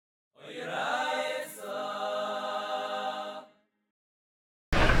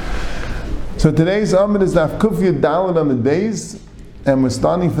So today's amud is Daf Kuf Yud Daled Amud Beis, and we're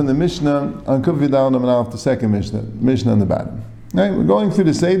starting from the Mishnah on Kuf Yud Daled Amud Aleph, the second Mishnah on the bottom. Right, we're going through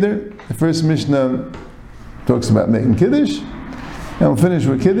the Seder. The first Mishnah talks about making Kiddush, and we'll finish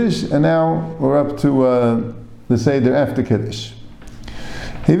with Kiddush, and now we're up to the Seder after Kiddush.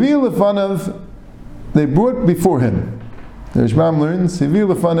 Hivi Lefanav, they brought before him. The Rabbi learns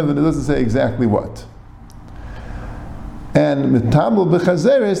Hivi Lefanav, and it doesn't say exactly what. And metabel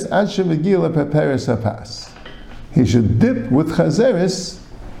b'chazeres ad shemegila peperes hapas. He should dip with chazeres.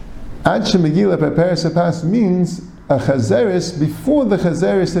 Ad shemegila peperes hapas means a chazeres before the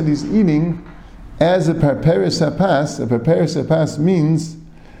chazeres that he's eating as a peperes hapas. A peperes hapas means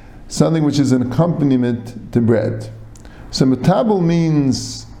something which is an accompaniment to bread. So metabel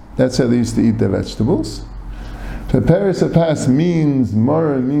means that's how they used to eat their vegetables. Peperes hapas means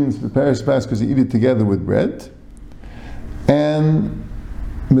mora means peperes hapas because you eat it together with bread. And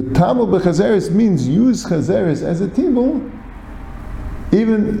metabel b'chazeres means use chazeres as a tibul,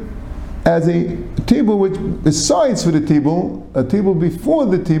 even as a tibul which besides for the tibul, a tibul before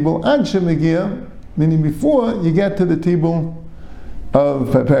the tibul, ad shemegia, meaning before you get to the tibul of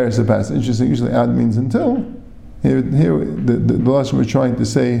peperes hapas. Interesting, usually ad means until. Here the lashon we're trying to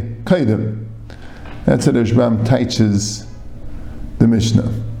say kaidem. That's how the Rabbi teaches the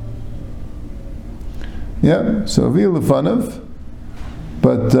Mishnah. Yeah, so Avi Lefanav,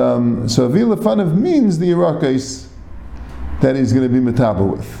 but so Avi Lefanav means the Yerakos that he's going to be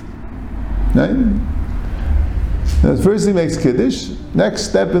metabel with. Right? Now, first he makes Kiddush. Next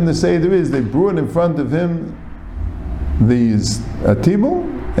step in the Seder is they brought in front of him these tibul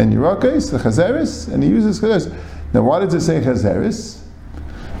and Yerakos, the Chazeres, and he uses Chazeres. Now, why does it say Chazeres?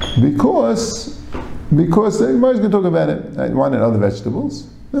 Because the Gemara is going to talk about it. Right? Why not other vegetables?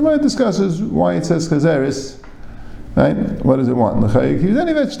 The Gemara discusses why it says chazeres, right? What does it want? You can use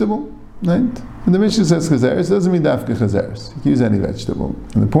any vegetable, right? And the Mishnah says chazeres, it doesn't mean dafka chazeres. You can use any vegetable.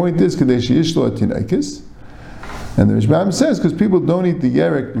 And the point is, kadesh yishlo atinaikis. And the Rabbi says, because people don't eat the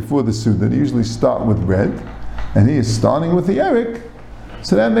yerek before the Suda, they usually start with bread, and he is starting with the yerek,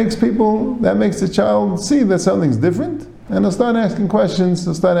 so that makes the child see that something's different, and they'll start asking questions,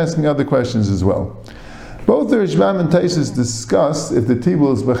 they'll start asking other questions as well. Both the Rishbam and Taisus discuss if the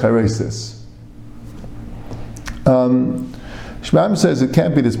tibul is b'charesis. Rishbam says it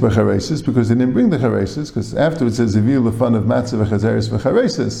can't be this b'charesis because they didn't bring the charesis, because afterwards it says Ziviu lefan of matzah v'chazeres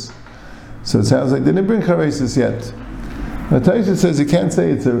v'charesis. So it sounds like they didn't bring charesis yet. But Taisus says you can't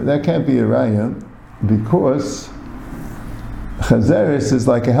say that can't be a raya because chazeres is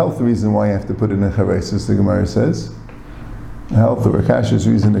like a health reason why you have to put in a charesis, the Gemara says. Health or a kashrus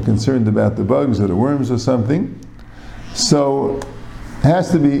reason they're concerned about the bugs or the worms or something. So it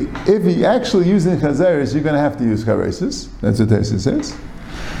has to be, if you're actually using chazeres, you're going to have to use charesis. That's what Taisus says.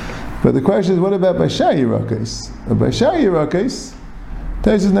 But the question is, what about by shai yerakos? By shai yerakos,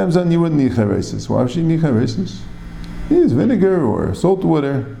 Taisus names on you wouldn't need charesis. Why would you need charesis? You use vinegar or salt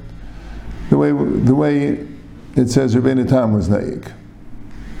water, the way it says Rabbeinu Tam was naik.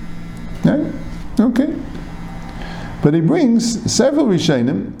 Right? Okay. But he brings several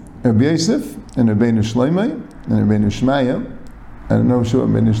Rishonim, Rabbi Yosef and Rabbeinu Shloimeh and Rabbeinu Shmaya. I don't know sure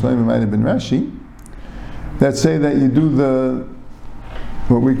Rabbeinu Shloimeh might have been Rashi, that say that you do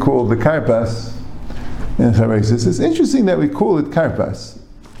what we call the karpas in charesis. It's interesting that we call it karpas.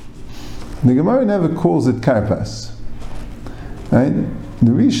 The Gemara never calls it karpas. Right?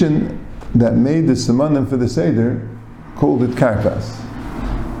 The Rishon that made the simanim for the Seder called it karpas.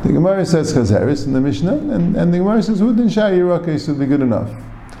 The Gemara says chazeres in the Mishnah, and the Gemara says who didn't shai yerakos would be good enough.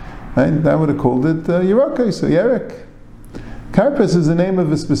 Right? I would have called it yerakos or yerek. Karpas is the name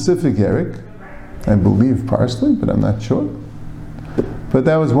of a specific yerek, I believe parsley, but I'm not sure. But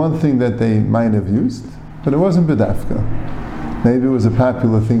that was one thing that they might have used, but it wasn't bedafka. Maybe it was a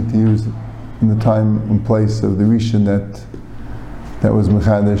popular thing to use in the time and place of the Rishon that was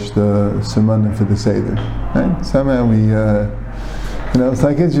mechadesh the simanim for the Seder. Right? Somehow we. It's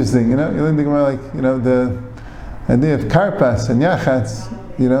like interesting, you learn the Gemara the idea of karpas and yachatz,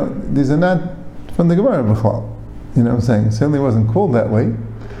 these are not from the Gemara b'chlal. You know what I'm saying? It certainly wasn't called that way.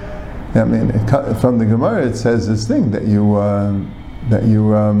 I mean, from the Gemara it says this thing that you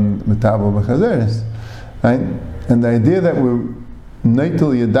metabel b'chazeres, right? And the idea that we're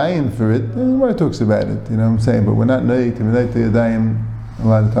neitel yadayim for it, the Gemara talks about it, you know what I'm saying? But we're not neitel yadayim. A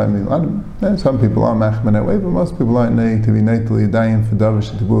lot of time, some people are machman that way, but most people aren't naik to be naitally dying for davish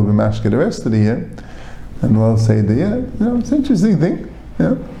to be mashka the rest of the year. And we'll say it's an interesting thing.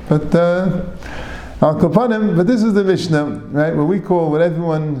 But Al Kapanim, but this is the Mishnah, right? What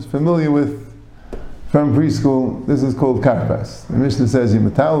everyone is familiar with from preschool, this is called karpas. The Mishnah says,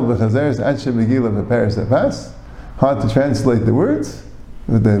 Yimatal v'chazeres ad shebegila v'peres apas. Hard to translate the words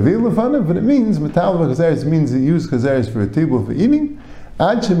with the avila fana, but it means, Matal v'chazeres means you use chazeres for a table for eating.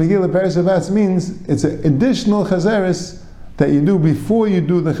 Ad shebegila v'peres apas means it's an additional chazeres that you do before you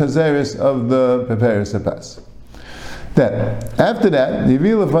do the chazeres of the peperes apas. Then, after that, the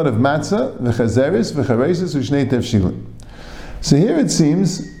avila fana of matzah, v'chazeres, v'chareses, v'shnei tefshilin. So here it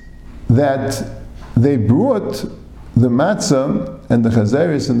seems that they brought the matzah and the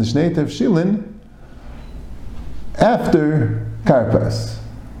chazeres and the shnei tefshilin after karpas.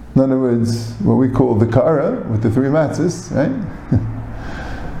 In other words, what we call the kara with the 3 matzahs, right?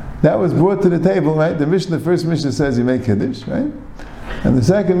 That was brought to the table, right? The first Mishnah says you make kiddush, right? And the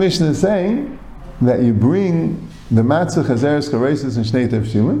second Mishnah is saying that you bring the matzah, chazeres, chareses, and shnei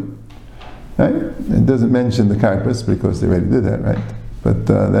tefshilin. Right? It doesn't mention the karpas because they already did that, right? But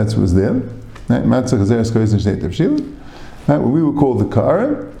that's what's there. Right? Matzah, chazeres, chareses, and shnei tefshilin. Right? What we would call the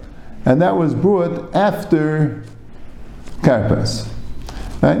kara, and that was brought after karpas.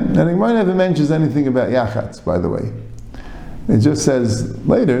 Right? And the Gemara never mentions anything about yachatz, by the way. It just says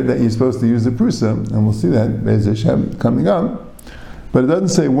later that you're supposed to use the prusa, and we'll see that Be'ez Hashem coming up. But it doesn't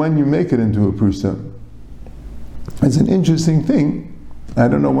say when you make it into a prusa. It's an interesting thing. I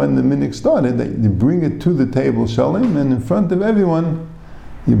don't know when the minhag started, that you bring it to the table shalim, and in front of everyone,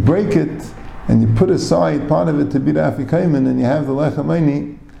 you break it, and you put aside part of it to be the afikaiman, and you have the lechem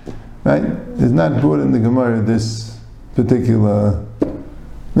eini, right? It's not brought in the Gemara, this particular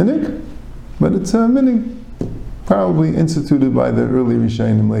minhag, but it's a minhag probably instituted by the early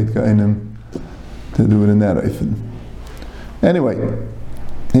Rishonim, late Kainim, to do it in that oifen. Anyway,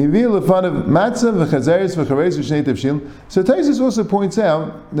 so Taisus also points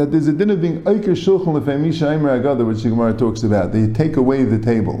out that there's a din of being Eiker Shulchan L'fei Misha Eimer Agada, which the Gemara talks about, that you take away the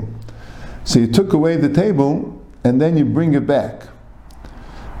table. So you took away the table, and then you bring it back.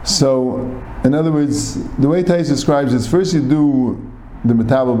 So, in other words, the way Taisus describes it is first you do the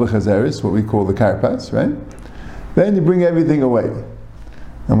Metabel B'chazeres, what we call the karpas, right? Then you bring everything away.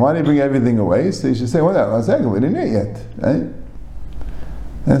 And why do you bring everything away? So you should say, well, one second, we didn't eat yet, right?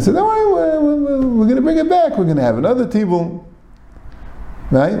 And so, don't worry, we're going to bring it back. We're going to have another tibul,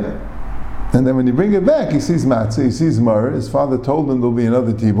 right? And then when you bring it back, he sees matzah, he sees mar. His father told him there'll be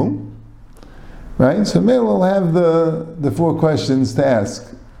another tibul, right? So Mel will have the 4 questions to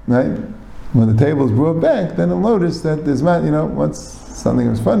ask, right? When the table is brought back, then he'll notice that there's what's something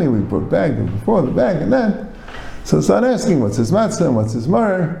that was funny we brought back before the back and that. So start asking, what's his matzah and what's his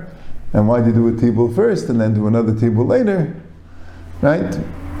mar, and why do you do a tibul first and then do another tibul later? Right?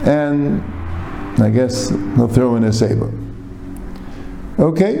 And I guess he'll throw in a saber.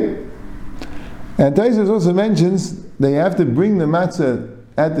 Okay? And Taisus also mentions that you have to bring the matzah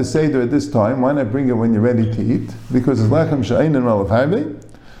at the seder at this time. Why not bring it when you're ready to eat? Because it's lachem she'einin malav harbe.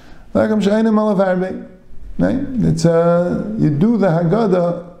 Lachem she'einin malav harbe. Right? It's you do the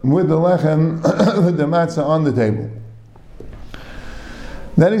Haggadah with the lechem, with the matzah on the table.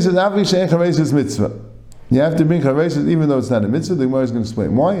 Then he says, Avi she'en chareses mitzvah. You have to bring chareses even though it's not a mitzvah. The Gemara is going to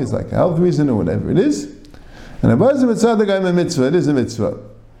explain why. It's like a health reason or whatever it is. And above the mitzvah, the guy a mitzvah. It is a mitzvah.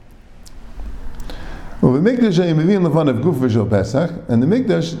 Well, the mikdash they mevin lefan of guf v'shel Pesach, and the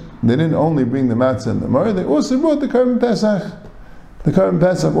mikdash they didn't only bring the matzah and the mar, they also brought the korban Pesach. The korban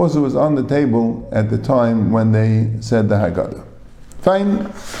Pesach also was on the table at the time when they said the Haggadah. Fine.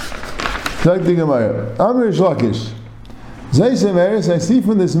 Like the Gemara, Amr Shlakish. Zayse Meres, I see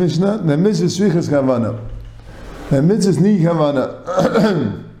from this Mishnah the mitzvah shvichas kavana. The mitzvah ni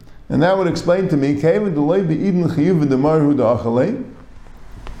kavana. And that would explain to me, Kevin delay the Eden chiyuv the marhu the achalei.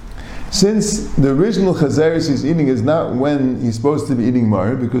 Since the original chazeres he's eating is not when he's supposed to be eating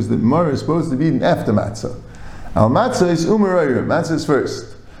mar, because the mar is supposed to be eaten after matzah. Al matzah is umarayr, matzah is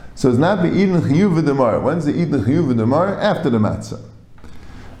first. So it's not the Eden chiyuv the mar. When's the Eden chiyuv the mar? After the matzah.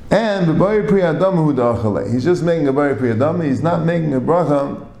 And b'bayir pri adam hu da'achalei. He's just making a bayir pri adam. He's not making a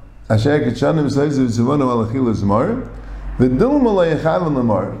bracha. Asher k'tshanim says v'zivonu al achilas mar. V'dilma le'yechavan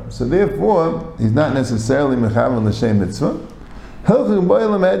l'mar. So therefore, he's not necessarily mechavan l'shem mitzvah.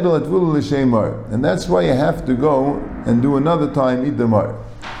 And that's why you have to go and do another time eat the mar.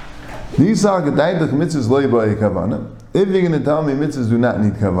 If you're going to tell me mitzvahs do not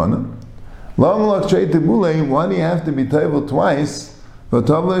need kavana, why do you have to be table twice? He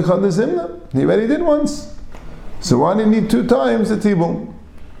already did once. So why do you need 2 times the tibul?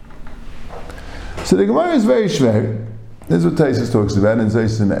 So the Gemara is very shver. This is what Taisus talks about in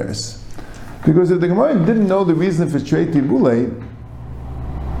Zayis Meres. Because if the Gemara didn't know the reason for trei tibulei,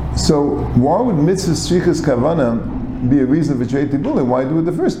 so why would mitzvah shvichas kavana be a reason for trei tibulei? Why do it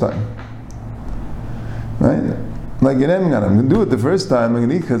the first time? Right? Like in Emgan, I'm going to do it the first time, I'm going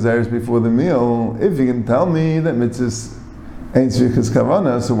to eat chazeres before the meal. If you can tell me that mitzvahs ain't shvichas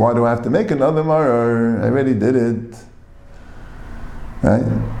kavana, so why do I have to make another maror? I already did it. Right?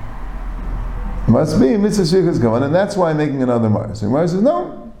 Must be mitzvah shvichas kavana, and that's why I'm making another maror. So Gemara says,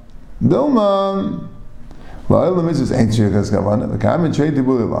 no. Dilma. The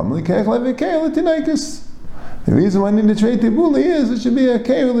reason why I need to trade tibuli is it should be a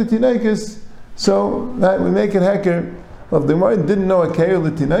keir l'tinaikis. So we make it heker. Well, if the Gemara didn't know a keir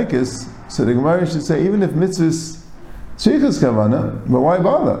l'tinaikis, so the Gemara should say even if mitzvahs shvichas kavana, but why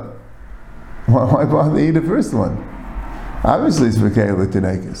bother? Why bother eat the first one? Obviously it's for keir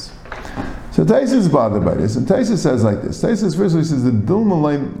l'tinaikis. So Taisus is bothered by this, and Taisus says like this. Taisus firstly says the dilma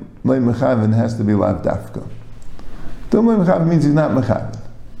lay mechavin has to be lav dafka. Dilma lay mechavin means he's not mechavin.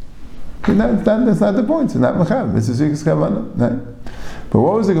 That's not the point. It's not mechavin. It's a shvichas kavana. Right? But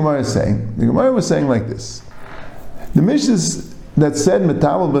what was the Gemara saying? The Gemara was saying like this. The Mishnah that said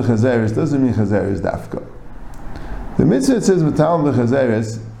metabel b'chazeres doesn't mean chazeres dafka. The mitzvah that says metabel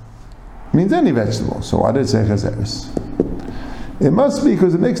b'chazeres means any vegetable. So why did it say chazeres? It must be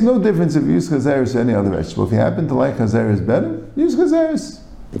because it makes no difference if you use chazeres or any other vegetable. If you happen to like chazeres better, use chazeres.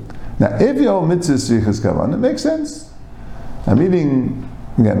 Now, if your mitzvah is shvichas kavana, it makes sense.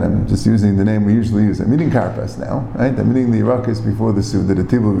 I'm just using the name we usually use. I'm eating karpas now, right? I'm eating the irakis before the Suda, the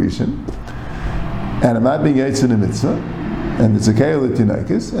tibul rishon, and I'm not being yaitz in the mitzvah, and it's a keir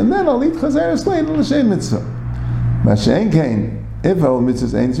l'tinaikis, and then I'll eat chazeres later l'shem mitzvah. Mashen kain, if our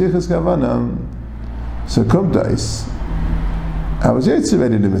mitzvah ain't shvichas kavana, so kumtais. I was yaitz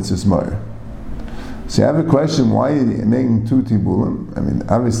already the mitzvah mar. So I have a question: why are you making two tibulim?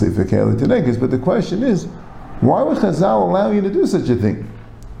 Obviously for keir l'tinaikis, but the question is, why would Chazal allow you to do such a thing?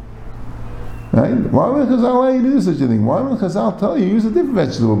 Right? Why would Chazal allow you to do such a thing? Why would Chazal tell you use a different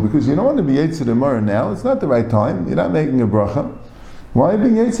vegetable? Because you don't want to be Yetzer Demara now. It's not the right time. You're not making a bracha. Why are you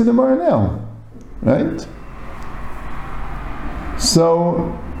being Yetzer Demara now? Right?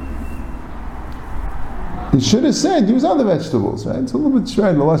 So you should have said use other vegetables. Right? It's a little bit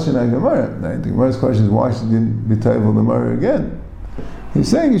strange. The Lashon HaGemara. Right? The Gemara's question is why should you be table the Gemara again? He's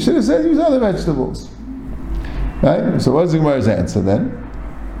saying you should have said use other vegetables. Right? So what's the Gemara's answer then?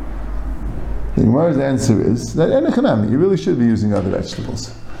 The Gemara's answer is that you really should be using other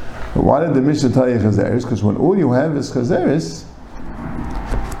vegetables. But why did the Mishnah tell you chazeres? Because when all you have is chazeres,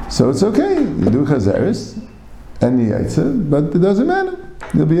 so it's okay. You do chazeres and you yaitze, but it doesn't matter.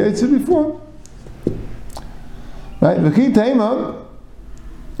 You'll be yaitze before. Right? V'chi teima.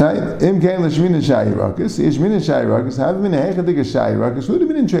 Right? Im kein l'shmina shayi rakis. Yishmina shayi rakis. Have been a hechadik a shayi rakis. Would have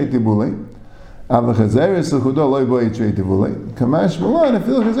been in trei tibulei. Ava chazeres l'chudo loy boi trei tibulei. Kamash malon. If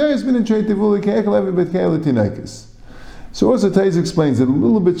the chazeres been in trei tibulei, ke'echel every bit ke'el l'tinaikis. So also Taiz explains it a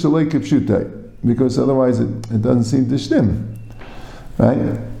little bit shalei kipshutai, because otherwise it doesn't seem to shtim.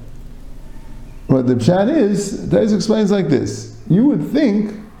 Right? What the pshat is, Taiz explains like this. You would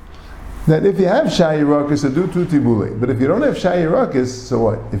think that if you have shayi rakis, so do two tibulei. But if you don't have shayi rakis, so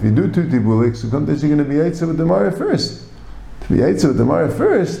what? If you do two tibulei, so come that you're going to be yaitze with the Mara first. To be yaitze with the Mara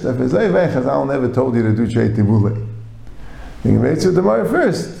first, if it's Chazal never told you to do trei tibulei. You can be yaitze with the Mara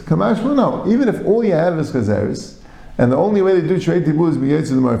first. Kamash no. Even if all you have is chazeres, and the only way to do trei tibulei is be yaitze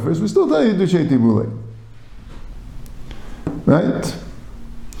with the Mara first, we still tell you to do trei tibulei. Right?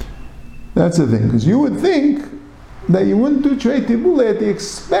 That's the thing. Because you would think that you wouldn't do trei tibulei at the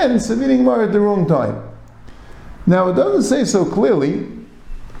expense of eating Mara at the wrong time. Now it doesn't say so clearly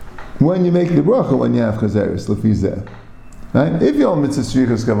when you make the bracha when you have chazeres, lefizeh. Right? If your mitzvah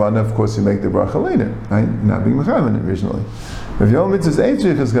shvichas kavana, of course you make the bracha later. Right? Not being mechavan originally. If your mitzvah ain't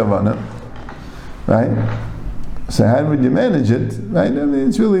shvichas kavana, right? So how would you manage it? Right?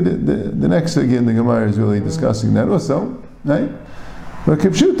 It's really the next again the Gemara is really discussing that also. Right? But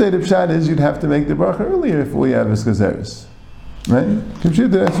kipshute, the pshat is you'd have to make the bracha earlier if all you have is chazeres. Right?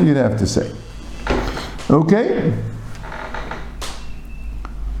 Kipshute, that's what you'd have to say. Okay?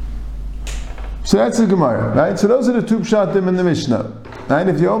 So that's the Gemara, right? So those are the two pshatim in the Mishnah. Right?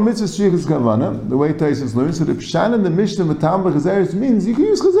 If your mitzvah shvichas kavana, the way Taisus learns, so the pshat in the Mishnah matam b'chazeres means you can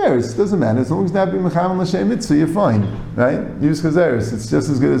use chazeres. It doesn't matter. As long as you're not being mechavan l'shem mitzvah, you're fine. Right? Use chazeres. It's just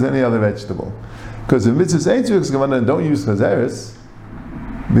as good as any other vegetable. Because if mitzvah ain't shvichas kavana, don't use chazeres,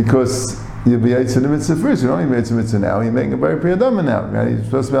 because you'll be yaitz in the mitzvah first. You don't even yaitz in the mitzvah now. You're making a very priyadama now. Right? You're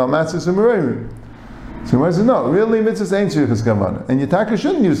supposed to be al matzah and merayim. So Gemara says, no, really mitzvah ain't shvichas kavana. And your taka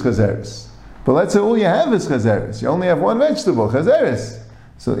shouldn't use chazeres. But let's say all you have is chazeres. You only have one vegetable, chazeres.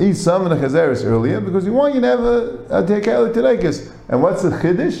 So eat some of the chazeres earlier because you want you to have a tekelah terekis. And what's the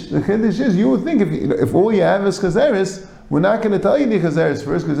chiddush? The chiddush is you would think if all you have is chazeres, we're not going to tell you the chazeres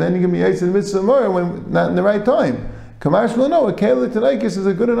first, because then you're going to be yaitz in the mitzvah more when not in the right time. Kamash will know a keilah tanaikis is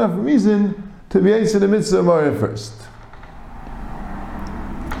a good enough reason to be yaitz in the mitzvah more first.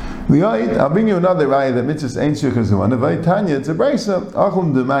 I'll bring you another raya that mitzvahs ain't shukazumana. Vaytanya, it's a brisa.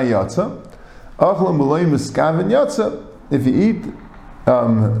 Achlam demai yatsa, achlam b'loy miskaven yatsa. If you eat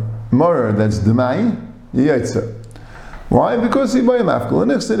morer that's demai, you yaitza. Why? Because he boy mafkul.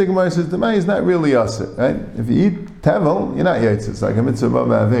 And if the Gemara says demai is not really yatsa, right? If you eat tevel, you're not yaitza. It's like a mitzvah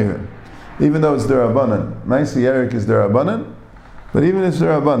b'aveira, even though it's derabanan. Ma'aseh Yerek is derabanan, but even if it's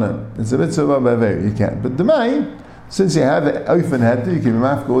derabanan, it's a mitzvah b'aveira. You can't. But demai, since you have an oifen heter, you can be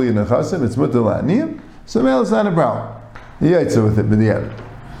mafkul your nechasim. It's mutal la'aniyim. So male is not a problem. You yaitza with it b'di'er,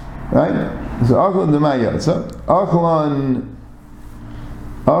 right? So achlan demai yatsa, achlan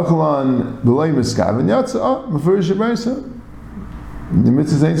b'loy miskaven yatsa. Mefurish brisa. The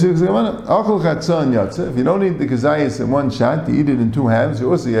mitzvah ain't shukazumana. Achal chatzon yatsa. If you don't eat the kazayis in one shot, you eat it in two halves. You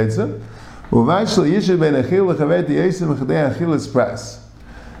also yaitza. Uvashal yishuv ben achil lechavet yasim chadei achilas pras.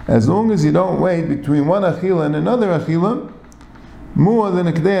 As long as you don't wait between one achila and another achila, more than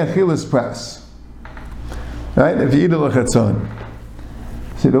a k'dei achilas pras. Right? If you eat a lechatzon.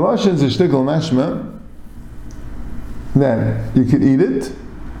 See, the Lashon is a shtickle mashma that you could eat it,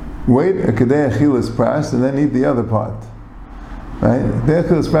 wait a k'dei achilas pras, and then eat the other part. Right? The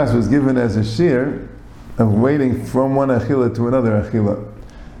achilas pras was given as a shear of waiting from one achila to another achila.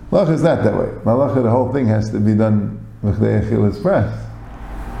 Malacha is not that way. Malacha, the whole thing has to be done with the achilas pras.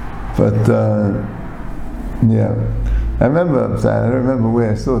 But yeah, I don't remember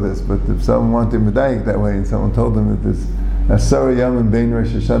where I saw this, but if someone wanted medayik that way, and someone told them that this asara yamim bein Rosh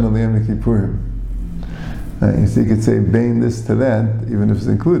Hashanah liyam Kippurim, you see, you could say bein this to that, even if it's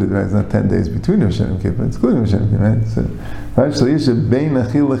included, right? It's not 10 days between Rosh Hashanah and Kippur, it's including Rosh Hashanah, right? So actually, you should bein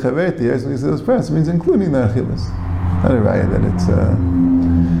achil lechaverti. Actually, this press means including the achilas. Not a raya that it's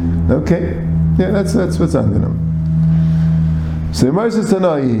okay. Yeah, that's what's under them. So Moses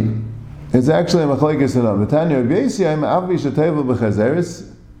Tanai is actually a machlekes tanam. The Tanya Rabbi Yisrael avli shetevel b'chazeres.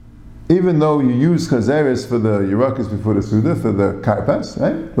 Even though you use chazeres for the yerakas before the suda for the karpas,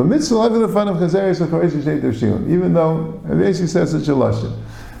 right? But mitzvah level the fun of chazeres for choresh shnei tefshilin. Even though Rabbi Yisrael says such a lashon.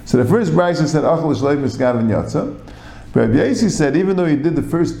 So the first brayso said achal shleim miskaven yatsa. But Rabbi Yisrael said even though he did the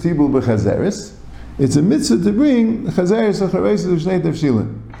first tibul b'chazeres, it's a mitzvah to bring chazeres for choresh shnei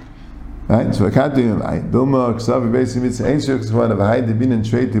tefshilin. Right, so I can't do it. Bilma Ksavi basically means ain't sure one of a high debin and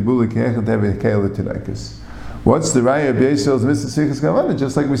trade tibula kechet have a keilah tinakus. What's the raya of Yisrael's mitzvah sichas kavanah?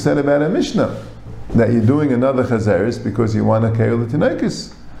 Just like we said about a mishnah, that you're doing another chazeres because you want a keilah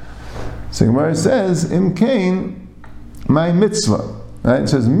tinakus. So Gemara says im kain my mitzvah. Right, it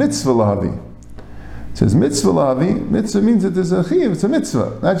says mitzvah lahavi. It says mitzvah lahavi. Mitzvah means that there's a chiyuv. It's a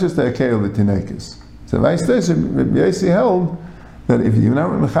mitzvah, not just a keilah tinakus. So vice versa, Rabbi Yisrael held that if you're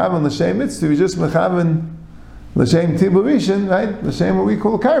not mechaven l'shem mitzvah, you're just mechaven l'shem tiburishin, right? L'shem what we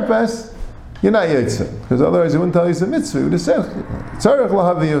call karpas, you're not yitzah. Because otherwise he wouldn't tell you it's a mitzvah. He would have said tzarech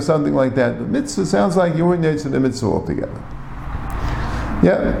lahavi or something like that. But mitzvah sounds like you weren't yitzah the mitzvah altogether.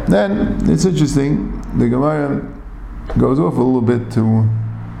 Yeah, then it's interesting. The Gemara goes off a little bit to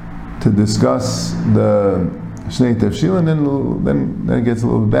discuss the shnei tefshilin, and then it gets a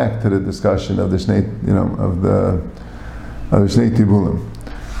little bit back to the discussion of the shnei, of the Shnei Tibulim.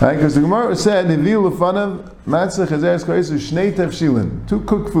 Right? Because the Gemara said, Nevil Lefanav Matzah Chazeres Koresu Shnei Tefshilin. Two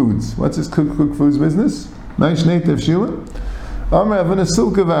cooked foods. What's this cooked foods business? Nice Shnei Tefshilin. Amar Avana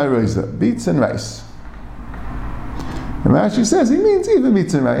Silka V'Aroisa. Beets and rice. And Rashi says he means even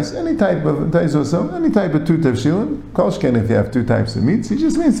meats and rice. Any type of two Tefshilin. Kolshken if you have two types of meats. He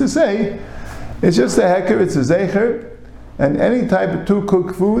just means to say, it's just a heker, it's a zecher, and any type of two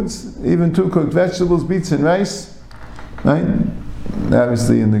cooked foods, even two cooked vegetables, beets and rice. Right?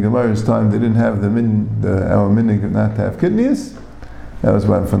 Obviously, in the Gemara's time, they didn't have our minhag not to have kidneys. That was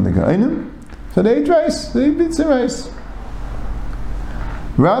one from the Gainim. So they ate rice. They ate beets and rice.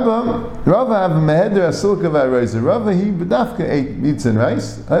 Rava have a meheder asilka v'aroisa. Rava he b'dafka ate beets and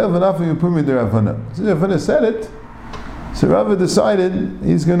rice. I have enough of you pumi de Ravana. So Ravana said it. So Rava decided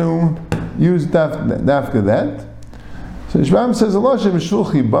he's going to use dafka that. So Shram says Allah shem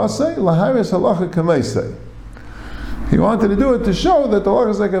shulchi basay laharis halacha kamaisay. He wanted to do it to show that the Lord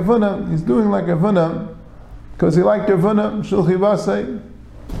is like a vuna. He's doing like a vuna because he liked a vuna. Shulchi basay,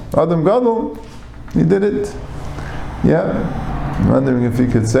 Adam Gadol. He did it. Yeah. I'm wondering if he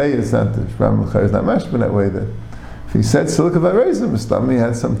could say it's not the Shram L'char is not mashma that way. That if he said silka v'areizim, Mustami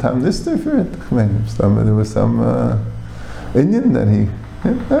had some tam nister for it. Mustami there was some Indian that he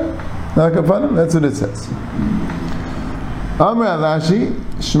like a vuna. That's what it says. Amr Avashi,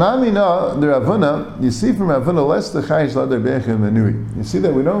 Shmamina, the Ravuna, you see from Ravuna, less the Chayish Ladar Be'echem Menuri. You see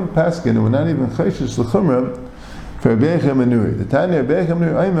that we don't paskin, and we're not even Chayish L'chumra for Be'echem Menuri. The Tanya Be'echem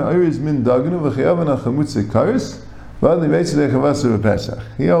Menuri, Ayma Ayriz Min Dagnu, V'chayavana Chamutze Karis, V'adli Beitz Le'chavasa V'Pesach.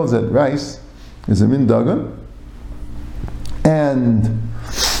 He holds that rice is a Min Dagan, and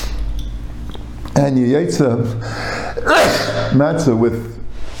you yaitza matzah with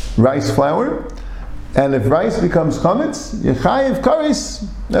rice flour, and if rice becomes chametz, yechayiv karis.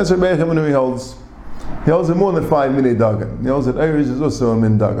 That's what Rabbi Menuri holds. He holds it more than 5 minei dagan. He holds that Eirish is also a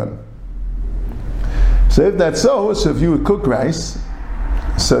min dagan. So if that's so if you would cook rice,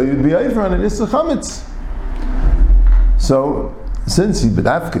 so you'd be over on an issa chametz. So since you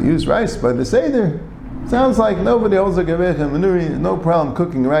bedafka use rice by the seder, sounds like nobody holds a Rabbi Menuri, no problem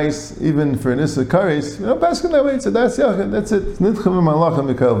cooking rice even for an issa karis. Paskin that way. So that's it. That's it. Nitchem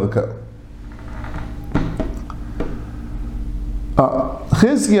v'malachim v'kel v'kel.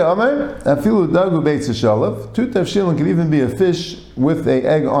 Chizkiya Amar, afilu dagu beitz shalav. 2 tafshilin can even be a fish with an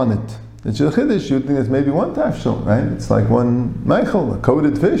egg on it. It's a chiddush. You would think it's maybe 1 tafshil, right? It's like 1 meichel, a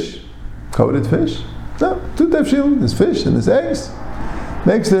coated fish. Coated fish? No, 2 tafshilin. There's fish and there's eggs.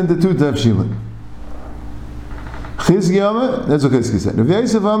 Makes it into 2 tafshilin. Chizkiya Amar, that's what Chizkiya said. Rav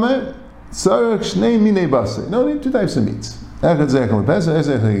Yosef Amar, sarach shnei minei basar. No, you need 2 types of meats. Echad zechel lepesach,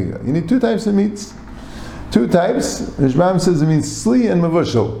 echad zechel. You need 2 types of meats. 2 types, Rishbam says it means sli and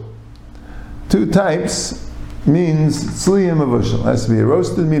mavushal. 2 types means sli and mavushal. It has to be a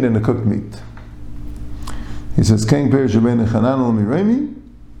roasted meat and a cooked meat. He says, King Perish Rabbeinu Chananel Miremi.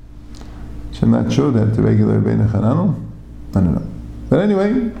 So I'm not sure that the regular Rabbeinu Chananel. I don't know. But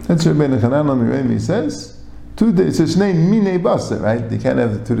anyway, that's Rabbeinu Chananel Miremi says. It says, Shnei minei basar, right? They can't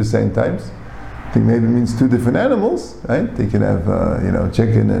have the 2 the same types. I think maybe it means 2 different animals, right? They could have,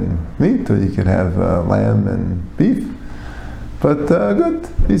 chicken and meat, or you could have lamb and beef. But good,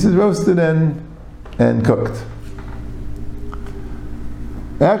 this is roasted and cooked.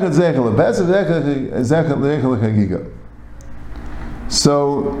 So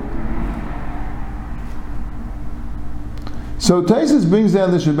Taisus brings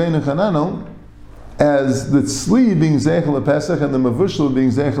down the Rabbeinu Chananel as the tzli being zeichel Pesach and the mavushal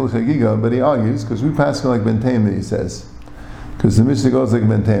being zeichel chagiga, but he argues, because we pass like ben tema, he says, because the Mishnah goes like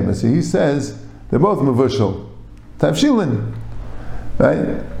ben tema. So he says they're both mavushal, tavshilin,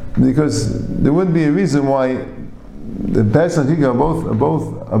 right? Because there wouldn't be a reason why the Pesach and chagiga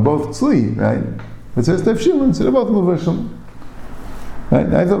are both tzli, right? It says tavshilin, so they're both mavushal,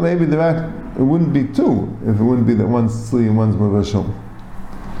 right? I thought maybe it wouldn't be 2 if it wouldn't be that one's tzli and one's mavushal.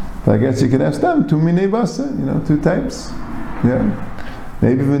 But I guess you could have stam 2 minei basar, 2 types. Yeah,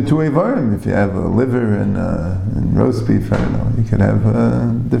 maybe even 2 avarim. If you have a liver and roast beef, I don't know. You could have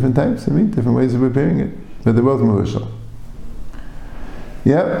different types of meat, different ways of preparing it. But they're both mavushal.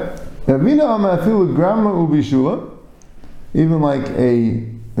 Yeah. Ravina amafilu grama ubishula. Even like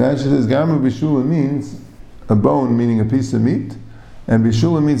Rashi says grama ubishula means a bone, meaning a piece of meat, and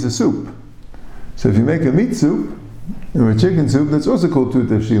bishula means a soup. So if you make a meat soup, or a chicken soup, that's also called 2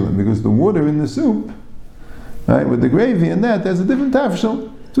 tafshilin, because the water in the soup, right, with the gravy and that's a different tafshil,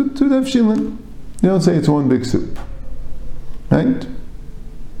 2 tafshilin. You don't say it's 1 big soup, right?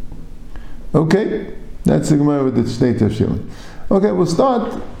 Okay, that's the Gemara with the shnei tafshilin. Okay, we'll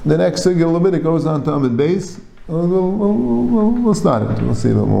start the next sugi a little bit. It goes on to amud beis. We'll start it. We'll see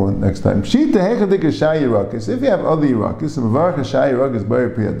a little more next time. Shita hechadik shai yirakis. If you have other yirakis, a mavarach shai yirakis b'yer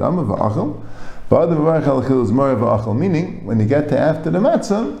pri adam of achel. Meaning, when you get to after the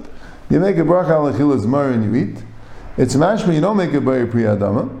matzah, you make a bracha al achil zmar and you eat. It's mashma, you don't make a b'yer pri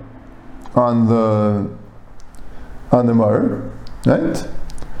adama on the mar, right?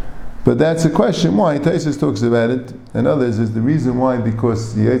 But that's a question why. Taisus talks about it, and others is the reason why,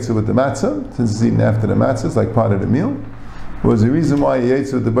 because you ate it with the matzah, since it's eaten after the matzah, it's like part of the meal. Was the reason why you ate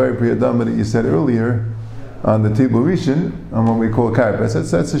it with the b'yer pri adama that you said earlier on the tibul rishon, on what we call karpas.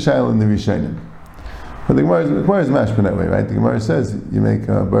 That's the shayla in the rishonim. But the Gemara is mashpin that way, right? The Gemara says you make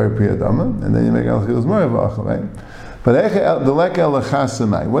b'yer pri adama, and then you make al chil zmar v'achal, right? But the lek el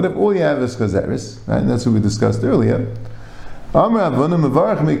chasamai. What if all you have is chazeres, right? And that's what we discussed earlier. Amar avuna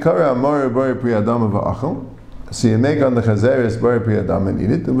mevarach mikara amar b'yer pri adama v'achal. So you make on the chazeres b'yer pri adama and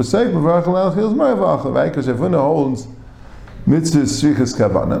eat it. It was safe mevarach al chil zmar v'achal, right? Because avuna holds mitzvah shrichas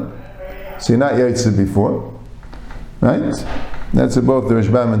kavana, so you're not yaitze before, right? That's what both the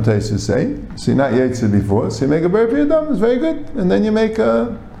Rishbam and Taisus say. So you're not yaitze before, so you make a b'yer pri adama, it's very good. And then you make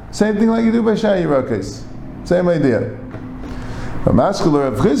same thing like you do by shai yirakis. Same idea. But maskula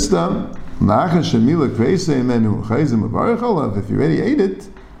of Chisda, if you already ate it,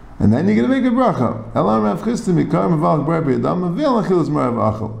 And then you're going to make a bracha. Elam Rav Chisda mikar mevalach bar b'yadam mevel achilas marav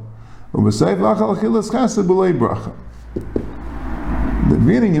achal. Ub'seif achal achilas chasa b'lei bracha. The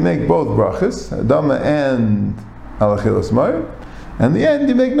beginning you make both brachas, adama and al achilas mar, and the end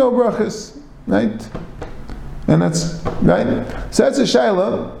you make no brachas, right? And that's right. So that's a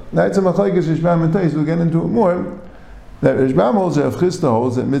shaila. That's a machlekes Rishbam and Tais. We'll get into it more. That Rishbam holds, Rav Chisda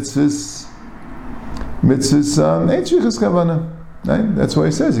holds that mitzvahs ain't shvichas kavana. Right? That's why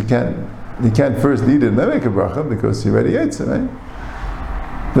he says you can't first eat it and then make a bracha because you already ate it, right?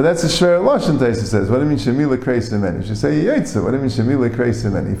 But that's a shver lashon. Taisa says. What do you mean shemila kreisim? You should say you ate it. What do you mean shemila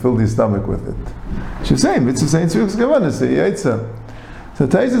kreisim? You filled your stomach with it. You should say mitzvah ain't shvichas kavana. Say you ate it. So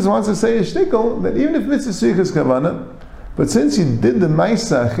Taisus wants to say a shtickle that even if mitzvah shvichas kavana, but since you did the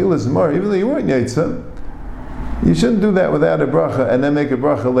ma'isa achilas mar, even though you weren't yaitza, you shouldn't do that without a bracha and then make a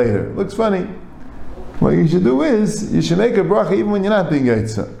bracha later. It looks funny. What you should do is, you should make a bracha even when you're not being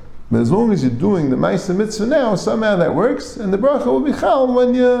yaitza. But as long as you're doing the ma'isa mitzvah now, somehow that works, and the bracha will be chal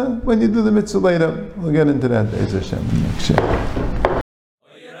when you do the mitzvah later. We'll get into that, Be'ez Hashem, next year.